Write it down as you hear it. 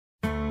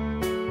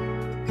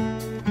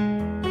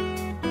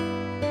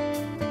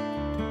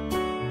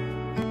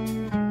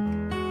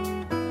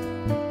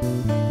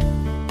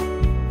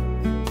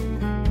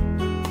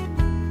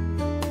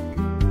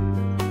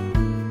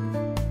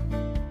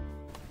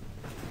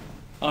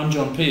I'm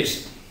John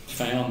Pearson,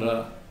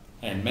 founder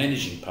and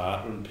managing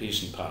partner in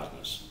Pearson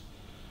Partners.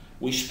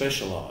 We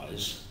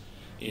specialise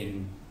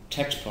in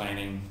tax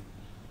planning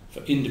for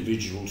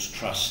individuals,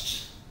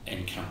 trusts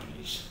and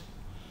companies.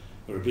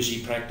 We're a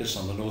busy practice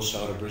on the north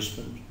side of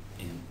Brisbane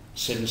in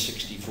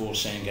 764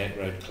 Sandgate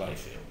Road,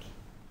 Clayfield.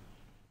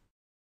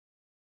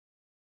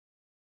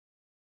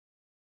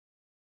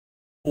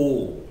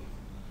 All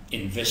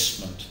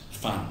investment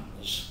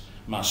funds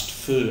must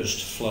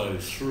first flow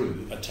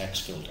through a tax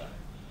filter,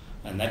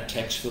 and that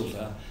tax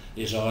filter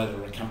is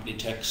either a company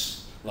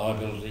tax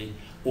liability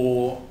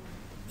or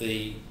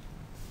the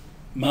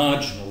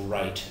marginal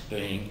rate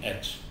being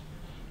at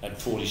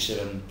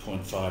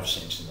 47.5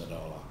 cents in the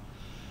dollar.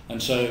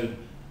 And so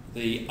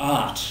the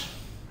art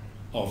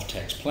of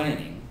tax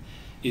planning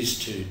is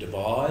to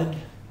divide,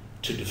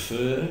 to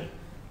defer,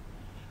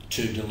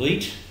 to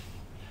delete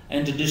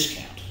and to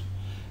discount.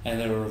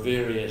 And there are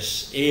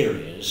various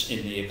areas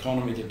in the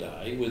economy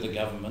today where the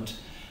government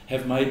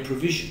have made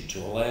provision to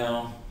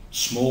allow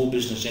small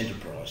business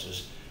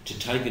enterprises to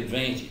take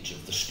advantage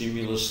of the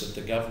stimulus that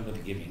the government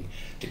are giving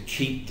to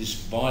keep this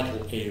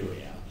vital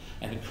area.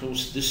 And of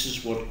course, this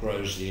is what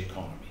grows the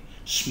economy.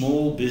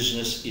 Small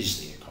business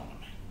is the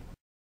economy.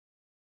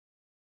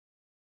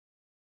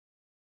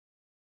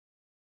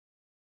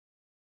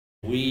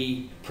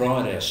 We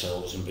pride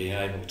ourselves in being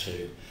able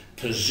to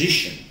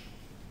position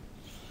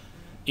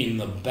in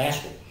the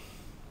battle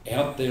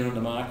out there in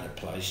the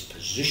marketplace,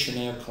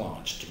 position our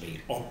clients to be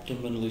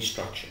optimally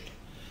structured,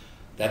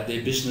 that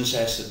their business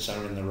assets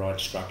are in the right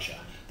structure,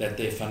 that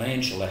their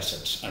financial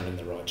assets are in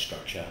the right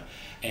structure,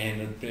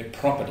 and that their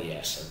property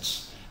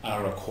assets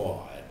are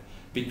acquired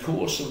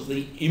because of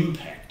the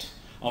impact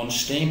on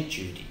stamp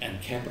duty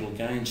and capital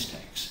gains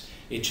tax.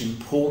 It's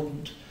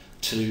important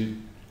to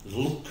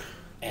look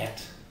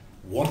at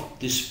what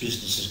this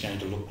business is going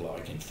to look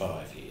like in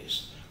 5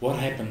 years. What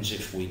happens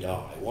if we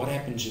die? What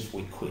happens if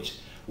we quit?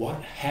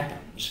 What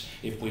happens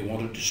if we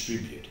want to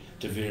distribute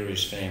to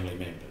various family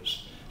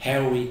members?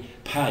 How we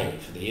pay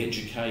for the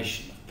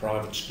education of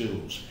private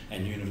schools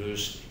and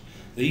university.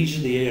 These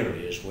are the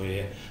areas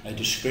where a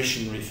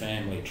discretionary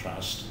family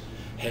trust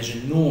has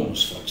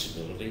enormous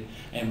flexibility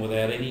and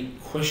without any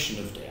question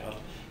of doubt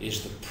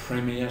is the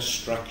premier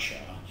structure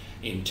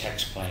in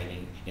tax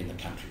planning in the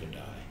country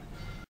today.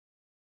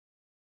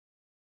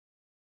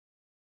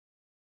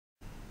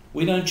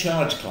 We don't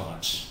charge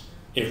clients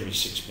every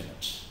 6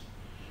 minutes.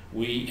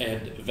 We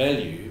add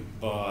value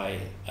by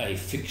a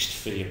fixed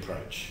fee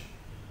approach.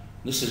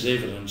 This is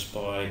evidenced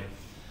by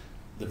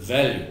the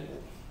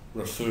valuable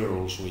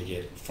referrals we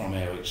get from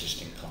our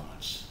existing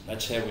clients.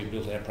 That's how we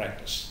built our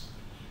practice.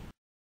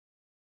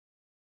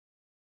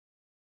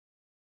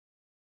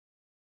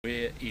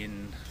 We're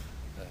in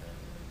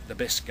the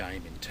best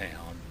game in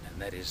town,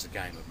 and that is the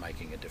game of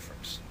making a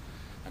difference.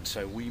 And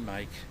so we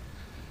make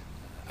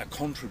a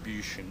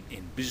contribution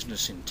in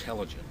business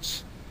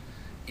intelligence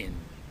in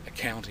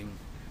accounting,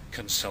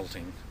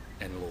 consulting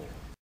and law.